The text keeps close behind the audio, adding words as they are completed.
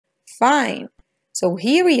Fine. So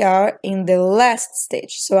here we are in the last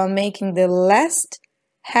stitch. So I'm making the last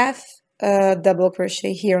half double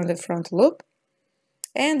crochet here on the front loop.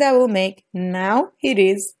 And I will make, now it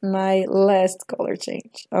is my last color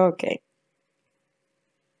change. Okay.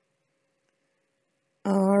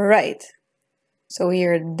 All right. So we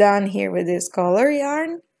are done here with this color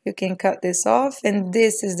yarn. You can cut this off, and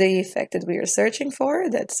this is the effect that we are searching for.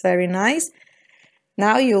 That's very nice.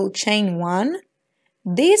 Now you'll chain one.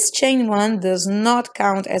 This chain one does not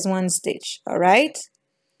count as one stitch, all right?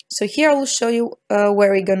 So here I will show you where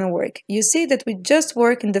we're gonna work. You see that we just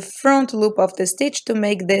work in the front loop of the stitch to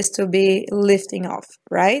make this to be lifting off,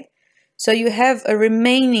 right? So you have a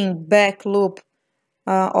remaining back loop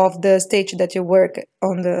of the stitch that you work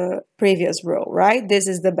on the previous row, right? This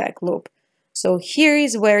is the back loop. So here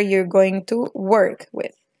is where you're going to work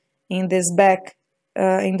with, in this back,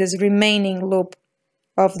 in this remaining loop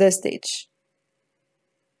of the stitch.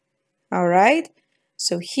 All right,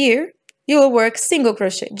 so here you will work single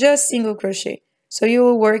crochet, just single crochet. So you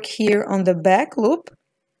will work here on the back loop.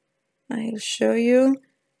 I'll show you.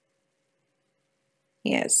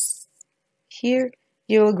 Yes, here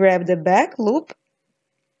you will grab the back loop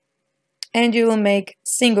and you will make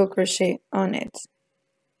single crochet on it.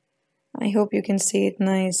 I hope you can see it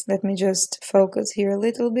nice. Let me just focus here a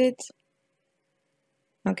little bit.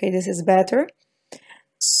 Okay, this is better.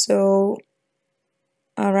 So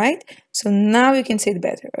all right, so now you can see it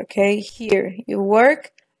better. Okay, here you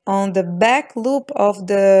work on the back loop of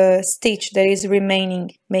the stitch that is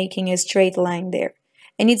remaining, making a straight line there.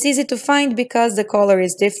 And it's easy to find because the color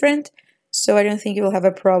is different, so I don't think you will have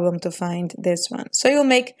a problem to find this one. So you'll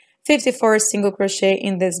make 54 single crochet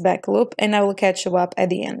in this back loop, and I will catch you up at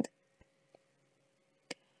the end.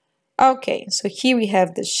 Okay, so here we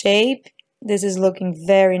have the shape. This is looking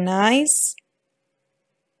very nice.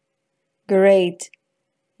 Great.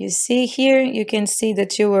 You see here, you can see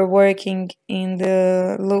that you were working in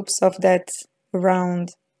the loops of that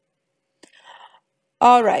round.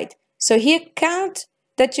 All right, so here count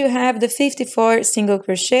that you have the 54 single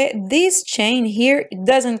crochet. This chain here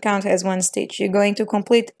doesn't count as one stitch. You're going to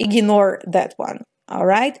ignore that one. All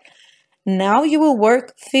right, now you will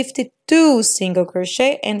work 52 single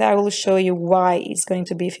crochet, and I will show you why it's going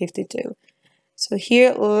to be 52. So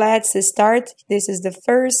here, let's start. This is the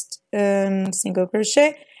first single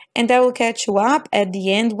crochet. And I will catch you up at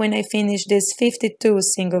the end when I finish this 52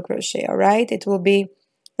 single crochet, all right? It will be,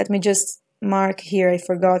 let me just mark here, I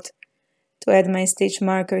forgot to add my stitch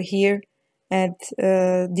marker here at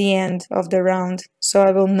the end of the round, so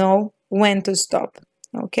I will know when to stop,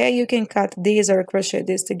 okay? You can cut these or crochet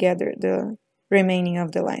this together, the remaining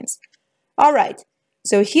of the lines. All right,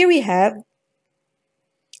 so here we have,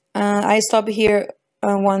 I stopped here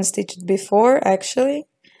one stitch before, actually.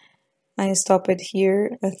 I stop it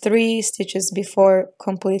here 3 stitches before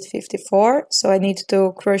complete 54, so I need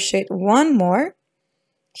to crochet one more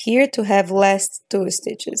here to have last 2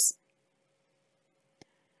 stitches.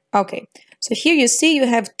 Okay, so here you see you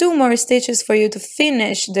have 2 more stitches for you to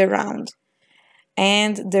finish the round.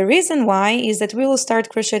 And the reason why is that we will start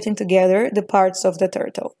crocheting together the parts of the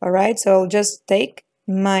turtle, all right? So I'll just take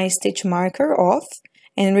my stitch marker off,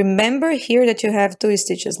 and remember here that you have 2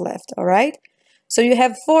 stitches left, all right? So you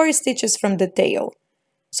have 4 stitches from the tail.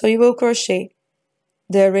 So you will crochet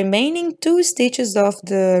the remaining 2 stitches of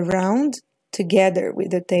the round together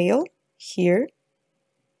with the tail here.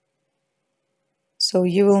 So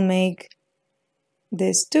you will make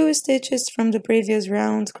these 2 stitches from the previous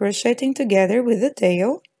round, crocheting together with the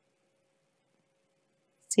tail.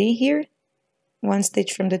 See here? 1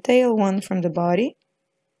 stitch from the tail, 1 from the body.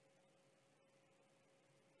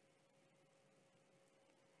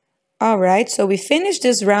 All right, so we finished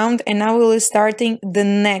this round and now we'll be starting the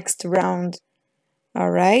next round. All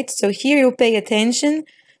right, so here you pay attention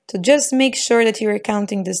to just make sure that you're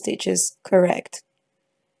counting the stitches correct.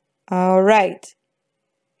 All right.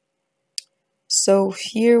 So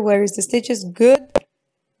here, where is the stitches? Good.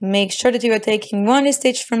 Make sure that you are taking 1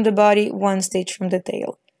 stitch from the body, 1 stitch from the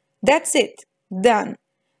tail. That's it. Done.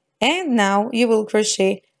 And now you will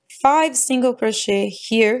crochet 5 single crochet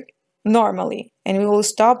here normally, and we will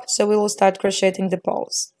stop, so we will start crocheting the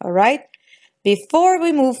poles. All right, before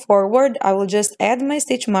we move forward, I will just add my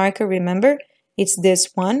stitch marker. Remember, it's this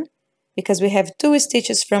one because we have 2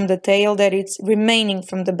 stitches from the tail that it's remaining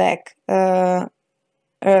from the back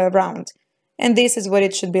round, and this is what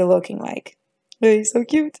it should be looking like. Hey, so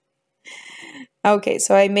cute. Okay,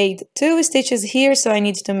 so I made 2 stitches here, so I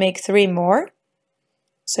need to make 3 more.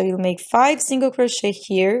 So you'll make 5 single crochet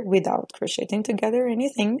here without crocheting together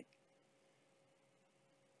anything.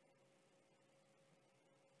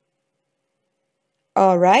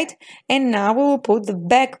 All right, and now we will put the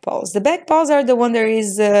back paws. The back paws are the one that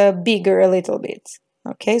is bigger a little bit.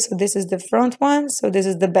 Okay, so this is the front one, so this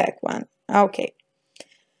is the back one. Okay,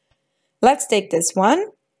 let's take this one,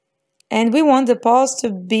 and we want the paws to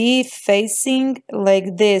be facing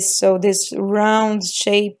like this. So this round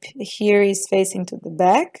shape here is facing to the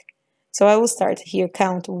back. So I will start here,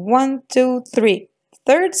 count 1, 2, 3.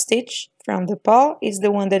 Third stitch from the paw is the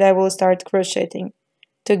one that I will start crocheting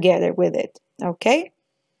together with it. Okay,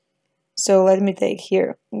 so let me take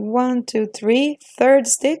here 1, 2, 3, third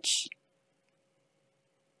stitch,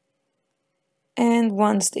 and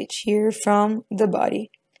 1 stitch here from the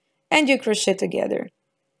body, and you crochet together.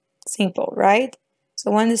 Simple, right?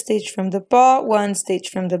 So 1 stitch from the paw, 1 stitch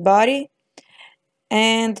from the body,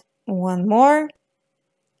 and 1 more.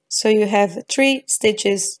 So you have 3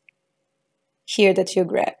 stitches here that you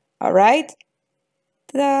grab. All right,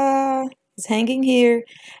 ta-da! It's hanging here.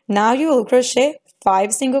 Now you will crochet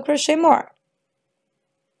 5 single crochet more.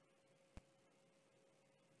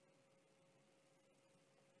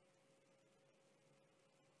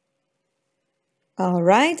 All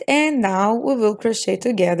right, and now we will crochet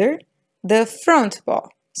together the front paw.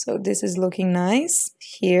 So this is looking nice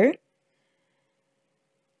here.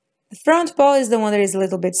 The front paw is the one that is a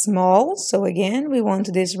little bit small. So again, we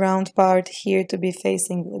want this round part here to be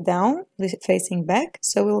facing down, facing back.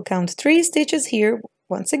 So we'll count 3 stitches here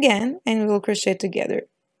once again, and we will crochet together.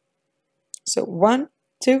 So 1,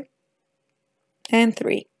 2, and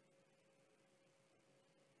 3.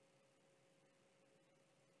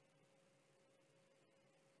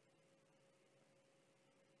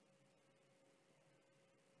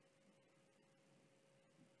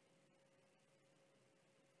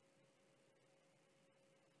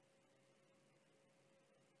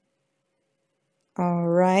 All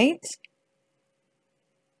right.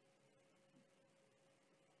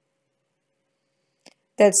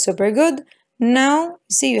 That's super good. Now,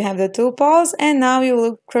 see, you have the 2 paws, and now you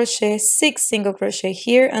will crochet 6 single crochet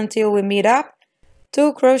here until we meet up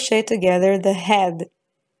to crochet together the head.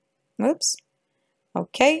 Oops.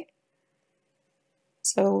 Okay.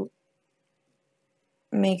 So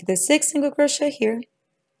make the 6 single crochet here.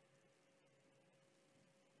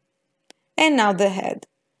 And now the head.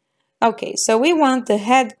 Okay, so we want the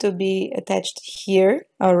head to be attached here,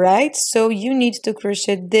 all right? So you need to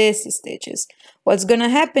crochet these stitches. What's gonna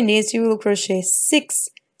happen is you will crochet 6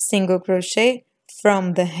 single crochet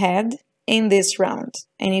from the head in this round,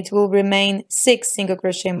 and it will remain 6 single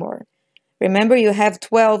crochet more. Remember, you have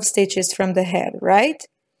 12 stitches from the head, right?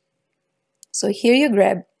 So here you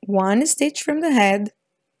grab 1 stitch from the head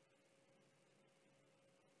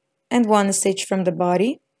and 1 stitch from the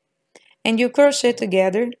body, and you crochet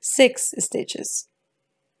together 6 stitches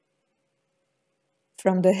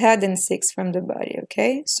from the head and 6 from the body.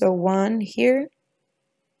 Okay, so 1 here,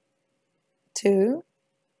 2,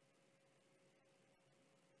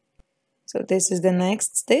 so this is the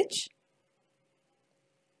next stitch.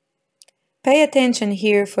 Pay attention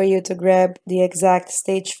here for you to grab the exact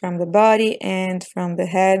stitch from the body and from the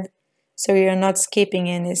head, so you're not skipping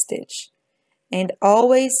any stitch. And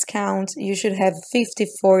always count, you should have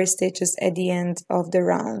 54 stitches at the end of the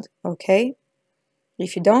round, okay?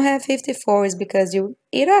 If you don't have 54, it's because you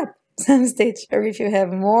eat up some stitch, or if you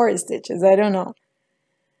have more stitches, I don't know.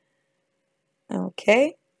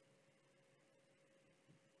 Okay.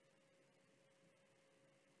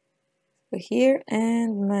 So here,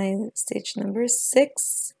 and my stitch number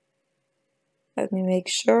 6. Let me make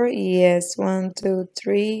sure. Yes, 1, 2,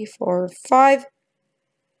 3, 4, 5.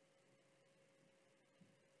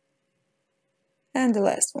 And the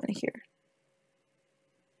last one here.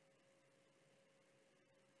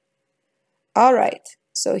 All right,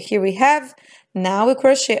 so here we have, now we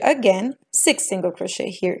crochet again 6 single crochet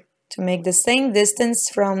here to make the same distance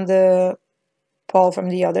from the paw from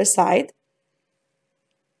the other side.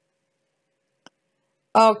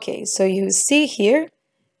 Okay, so you see here,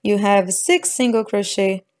 you have 6 single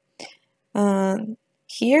crochet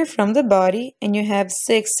here from the body, and you have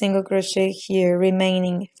 6 single crochet here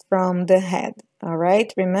remaining from the head. All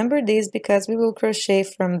right, remember this because we will crochet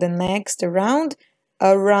from the next round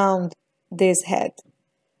around this head,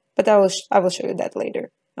 but I will show you that later.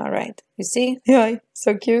 All right, you see? Yeah,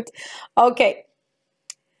 so cute. Okay,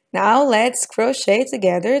 now let's crochet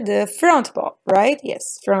together the front paw, right?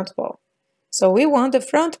 Yes, front paw. So we want the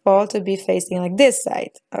front paw to be facing like this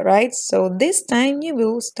side. All right, so this time you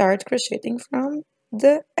will start crocheting from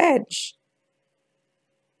the edge.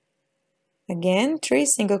 Again, 3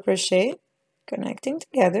 single crochet connecting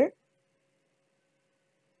together.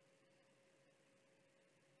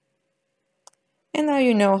 And now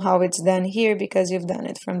you know how it's done here because you've done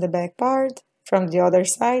it from the back part, from the other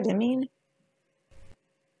side, I mean.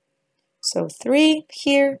 So 3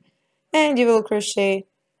 here, and you will crochet,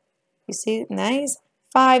 you see, nice,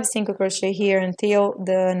 5 single crochet here until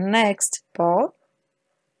the next paw.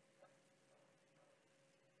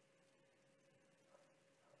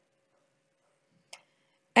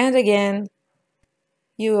 And again,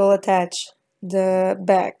 you will attach the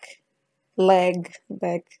back leg,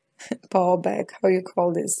 back paw, back, how you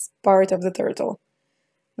call this part of the turtle.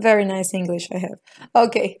 Very nice English I have.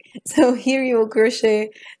 Okay, so here you will crochet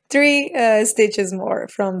 3 stitches more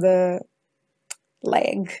from the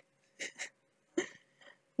leg,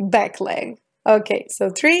 back leg. Okay, so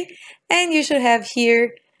 3, and you should have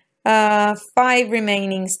here 5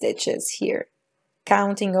 remaining stitches here,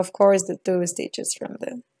 counting of course the 2 stitches from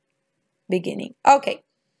the beginning. Okay,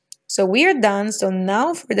 so we are done. So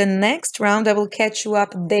now for the next round I will catch you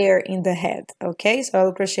up there in the head. Okay, so I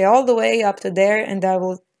will crochet all the way up to there and I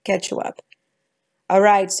will catch you up.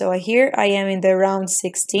 Alright, so here I am in the round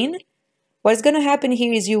 16. What's going to happen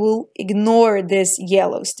here is you will ignore these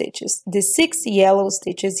yellow stitches. The 6 yellow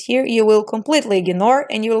stitches here you will completely ignore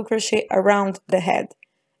and you will crochet around the head.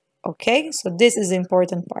 Okay, so this is the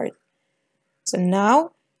important part. So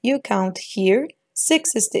now you count here 6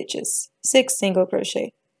 stitches, 6 single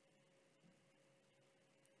crochet.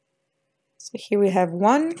 So here we have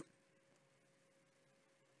 1,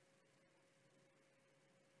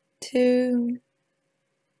 2,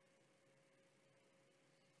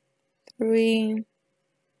 3,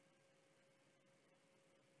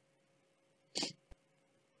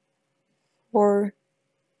 4,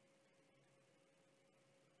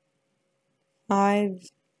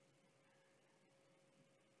 5,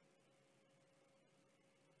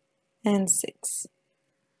 and 6.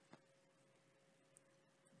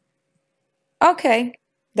 Okay,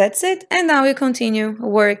 that's it. And now you continue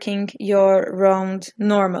working your round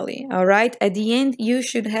normally. All right, at the end you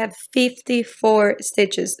should have 54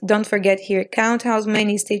 stitches. Don't forget here, count how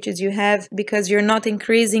many stitches you have because you're not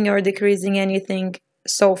increasing or decreasing anything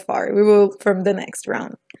so far. We will from the next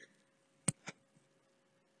round.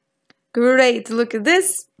 Great, look at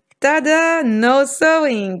this. Ta-da! No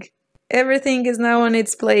sewing. Everything is now on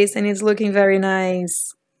its place and it's looking very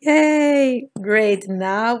nice. Yay! Great,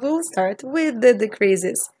 now we'll start with the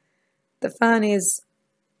decreases. The fun is...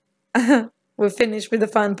 we're finished with the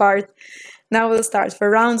fun part. Now we'll start. For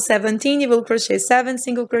round 17, you will crochet 7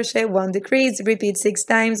 single crochet, 1 decrease, repeat 6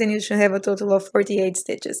 times, and you should have a total of 48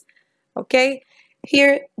 stitches. Okay?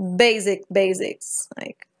 Here, basics.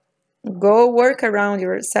 Like, go work around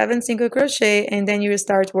your 7 single crochet, and then you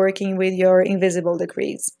start working with your invisible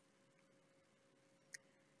decrease.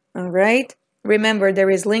 Alright? Remember,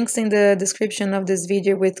 there is links in the description of this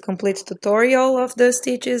video with complete tutorial of the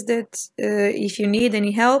stitches that if you need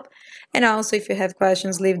any help, and also if you have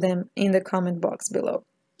questions, leave them in the comment box below.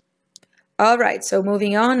 Alright, so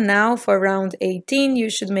moving on now for round 18,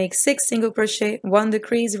 you should make 6 single crochet, 1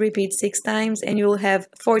 decrease, repeat 6 times, and you will have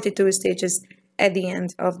 42 stitches at the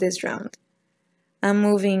end of this round. I'm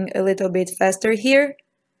moving a little bit faster here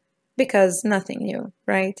because nothing new,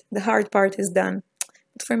 right? The hard part is done,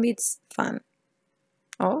 but for me it's fun.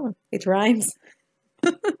 Oh, it rhymes.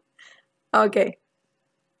 Okay.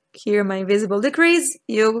 Here my invisible decrease.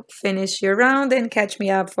 You finish your round and catch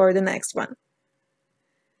me up for the next one.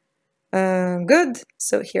 Good.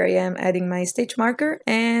 So here I am adding my stitch marker,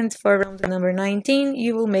 and for round number 19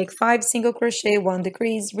 you will make 5 single crochet, 1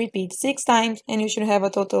 decrease, repeat 6 times, and you should have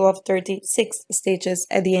a total of 36 stitches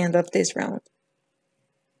at the end of this round.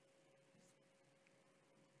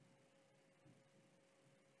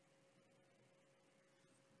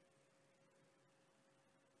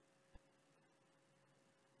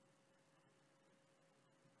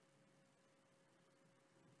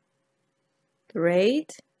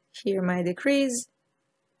 Great. Here my decrease,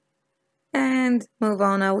 and move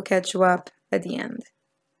on. I will catch you up at the end.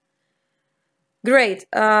 Great.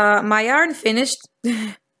 My yarn finished.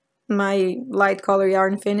 My light color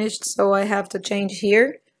yarn finished, so I have to change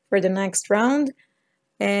here for the next round.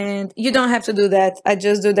 And you don't have to do that. I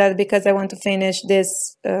just do that because I want to finish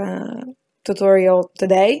this tutorial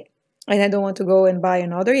today, and I don't want to go and buy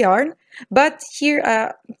another yarn. But here,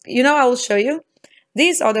 I will show you.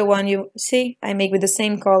 This other one, you see, I make with the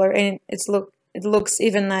same color, and it looks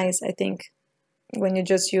even nice, I think, when you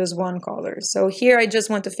just use one color. So here I just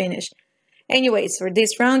want to finish. Anyways, for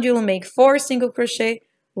this round, you will make 4 single crochet,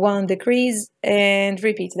 1 decrease, and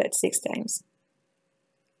repeat that 6 times.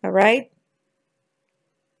 All right?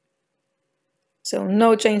 So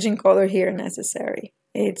no changing color here necessary.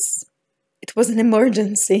 It was an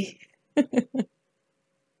emergency.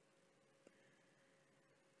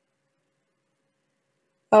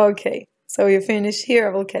 Okay, So you finish here,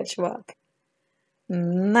 I will catch you up.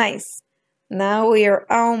 Nice. Now we are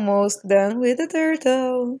almost done with the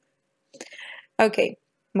turtle. Okay,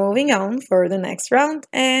 moving on for the next round,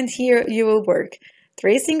 and here you will work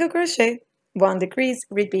 3 single crochet, 1 decrease,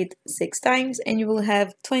 repeat 6 times, and you will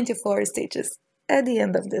have 24 stitches at the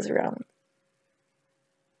end of this round.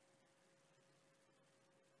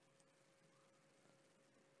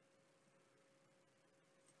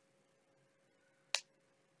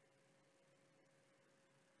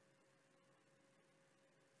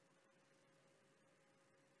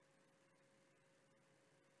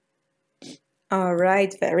 All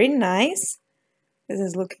right, very nice. This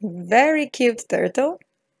is looking very cute, turtle.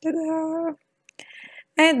 Ta-da!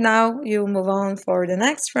 And now you move on for the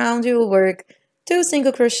next round. You will work 2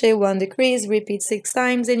 single crochet, 1 decrease, repeat 6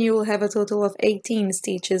 times, and you will have a total of 18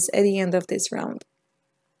 stitches at the end of this round.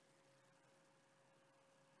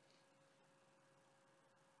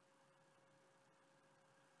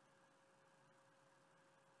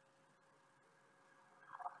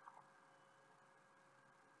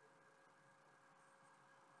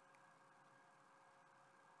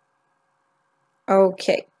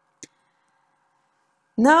 Okay.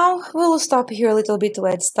 Now we'll stop here a little bit to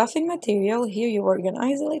add stuffing material. Here you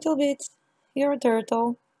organize a little bit your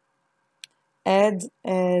turtle. Add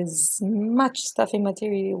as much stuffing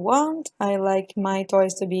material you want. I like my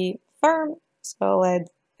toys to be firm, so I'll add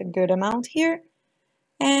a good amount here.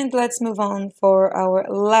 And let's move on for our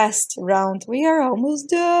last round. We are almost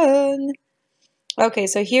done. Okay,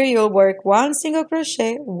 so here you'll work 1 single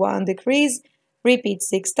crochet, 1 decrease, repeat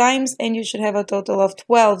 6 times, and you should have a total of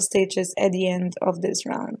 12 stitches at the end of this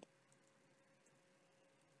round.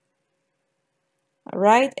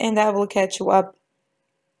 Alright, and I will catch you up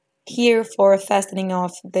here for fastening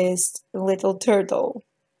off this little turtle.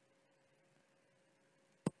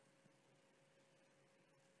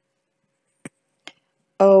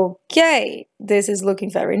 Okay, this is looking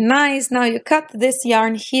very nice. Now you cut this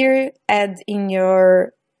yarn here, add in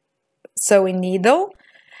your sewing needle.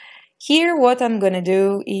 Here what I'm gonna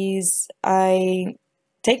do is I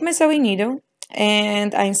take my sewing needle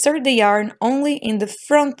and I insert the yarn only in the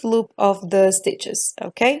front loop of the stitches,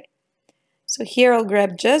 okay? So here I'll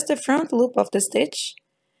grab just the front loop of the stitch.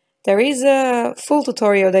 There is a full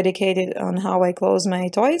tutorial dedicated on how I close my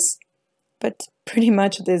toys, but pretty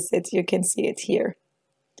much this is it, you can see it here.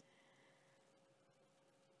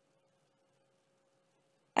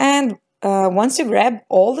 And once you grab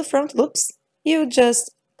all the front loops, you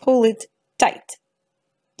just pull it tight.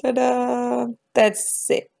 Ta-da! That's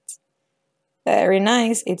it. Very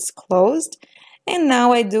nice, it's closed. And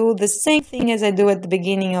now I do the same thing as I do at the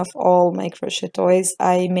beginning of all my crochet toys.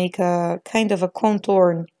 I make a kind of a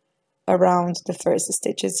contour around the first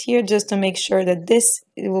stitches here just to make sure that this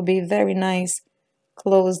it will be very nice,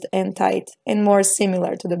 closed and tight, and more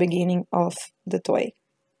similar to the beginning of the toy.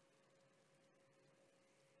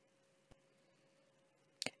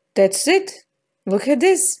 That's it. Look at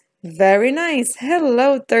this. Very nice.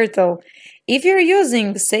 Hello, turtle. If you're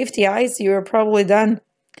using the safety eyes, you're probably done.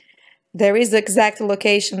 There is the exact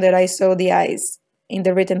location that I sew the eyes in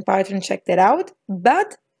the written pattern, check that out.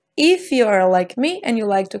 But if you are like me and you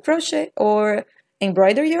like to crochet or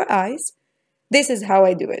embroider your eyes, this is how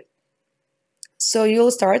I do it. So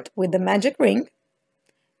you'll start with the magic ring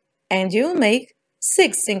and you'll make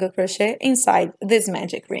 6 single crochet inside this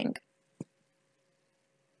magic ring.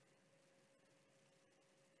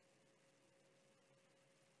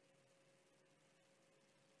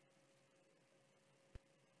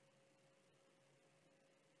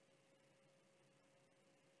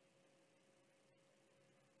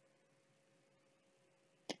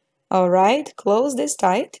 Alright, close this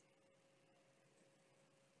tight.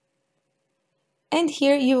 And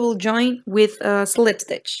here you will join with a slip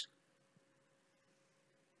stitch.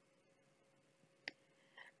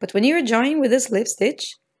 But when you're joining with a slip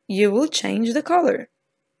stitch, you will change the color.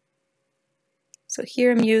 So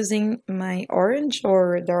here I'm using my orange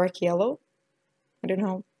or dark yellow. I don't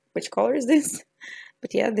know which color is this,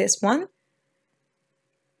 but yeah, this one.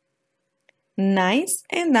 Nice,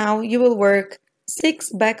 and now you will work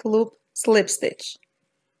 6 back loop slip stitch.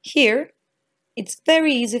 Here, it's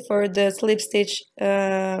very easy for the slip stitch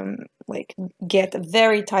like get a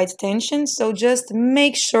very tight tension, so just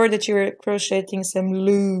make sure that you're crocheting some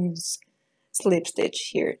loose slip stitch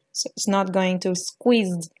here, so it's not going to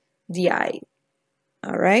squeeze the eye.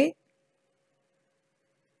 All right.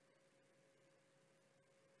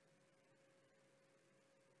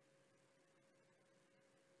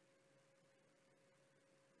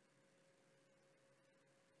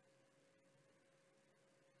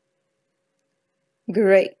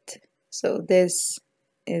 Great. So this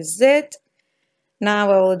is it.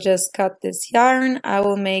 Now I will just cut this yarn. I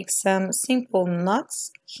will make some simple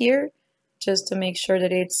knots here just to make sure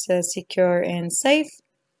that it's secure and safe.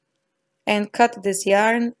 And cut this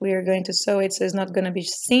yarn. We are going to sew it so it's not going to be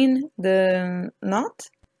seen, the knot.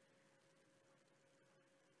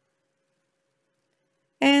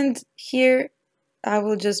 And here I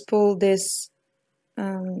will just pull this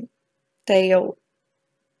tail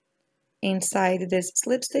inside this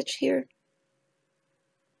slip stitch here.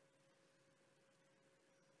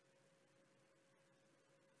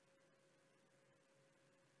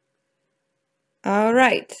 All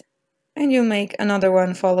right, and you make another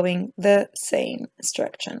one following the same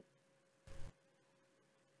instruction.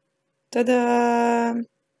 Ta-da!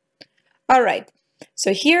 All right,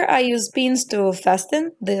 so here I use pins to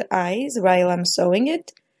fasten the eyes while I'm sewing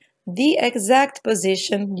it. The exact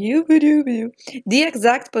position, the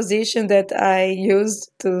exact position that I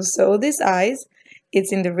used to sew these eyes,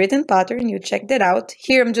 it's in the written pattern. You check that out.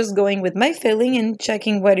 Here I'm just going with my filling and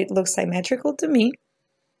checking where it looks symmetrical to me.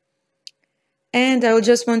 And I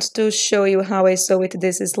just want to show you how I sew with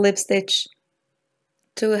this slip stitch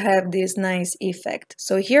to have this nice effect.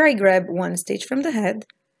 So here I grab one stitch from the head,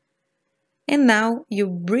 and now you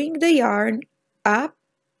bring the yarn up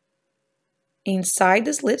inside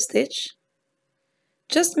the slip stitch.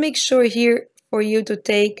 Just make sure here for you to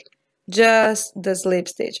take just the slip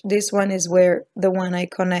stitch. This one is where the one I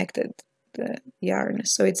connected the yarn,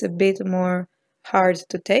 so it's a bit more hard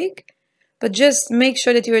to take. But just make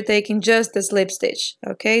sure that you are taking just the slip stitch,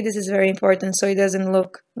 okay? This is very important so it doesn't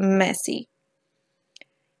look messy.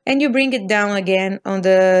 And you bring it down again on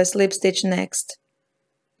the slip stitch next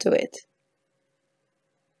to it.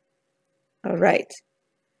 All right.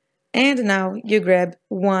 And now you grab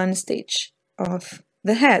one stitch off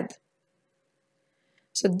the head.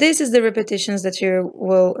 So this is the repetitions that you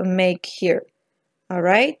will make here. All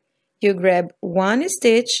right. You grab one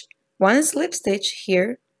stitch, one slip stitch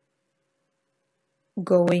here,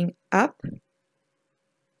 going up,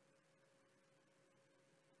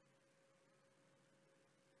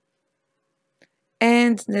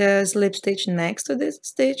 and the slip stitch next to this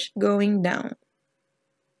stitch going down.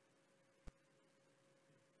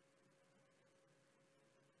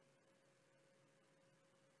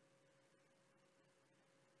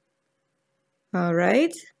 All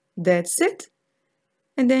right, that's it.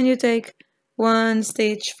 And then you take one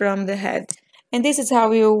stitch from the head. And this is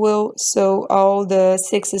how you will sew all the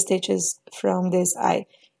 6 stitches from this eye.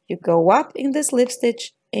 You go up in the slip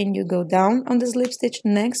stitch and you go down on the slip stitch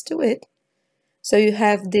next to it. So you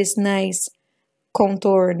have this nice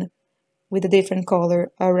contour with a different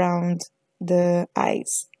color around the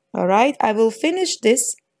eyes. All right, I will finish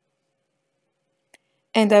this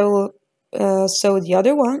and I will sew the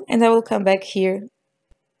other one and I will come back here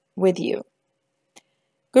with you.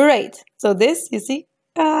 Great, so this, you see,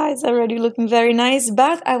 it's already looking very nice,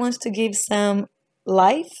 but I want to give some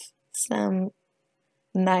life, some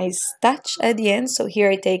nice touch at the end. So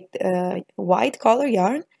here I take white color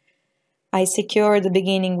yarn, I secure the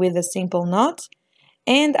beginning with a simple knot,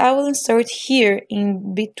 and I will insert here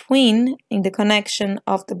in between, in the connection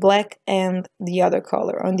of the black and the other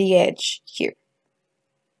color, on the edge here.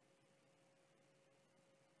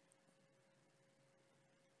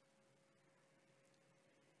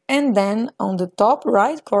 And then on the top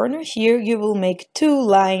right corner here, you will make 2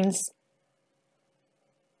 lines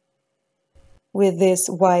with this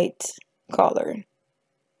white color.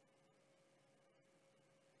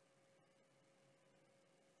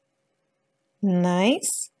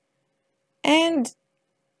 Nice. And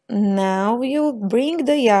now you bring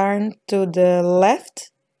the yarn to the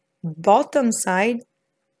left bottom side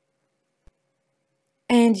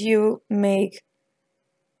and you make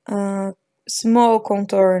a small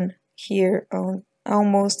contour here, on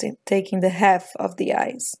almost taking the half of the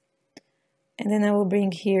eyes. And then I will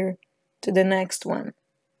bring here to the next one.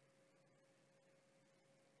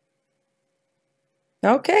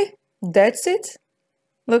 Okay, that's it.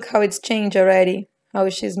 Look how it's changed already, how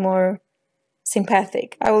she's more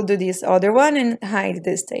sympathetic. I will do this other one and hide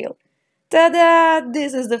this tail. Ta-da!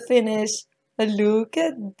 This is the finish. Look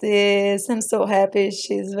at this. I'm so happy.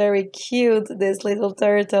 She's very cute, this little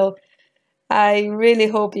turtle. I really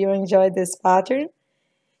hope you enjoyed this pattern.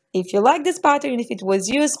 If you like this pattern, if it was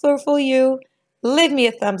useful for you, leave me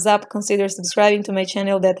a thumbs up. Consider subscribing to my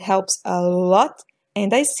channel. That helps a lot.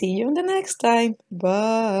 And I see you in the next time.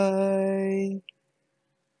 Bye.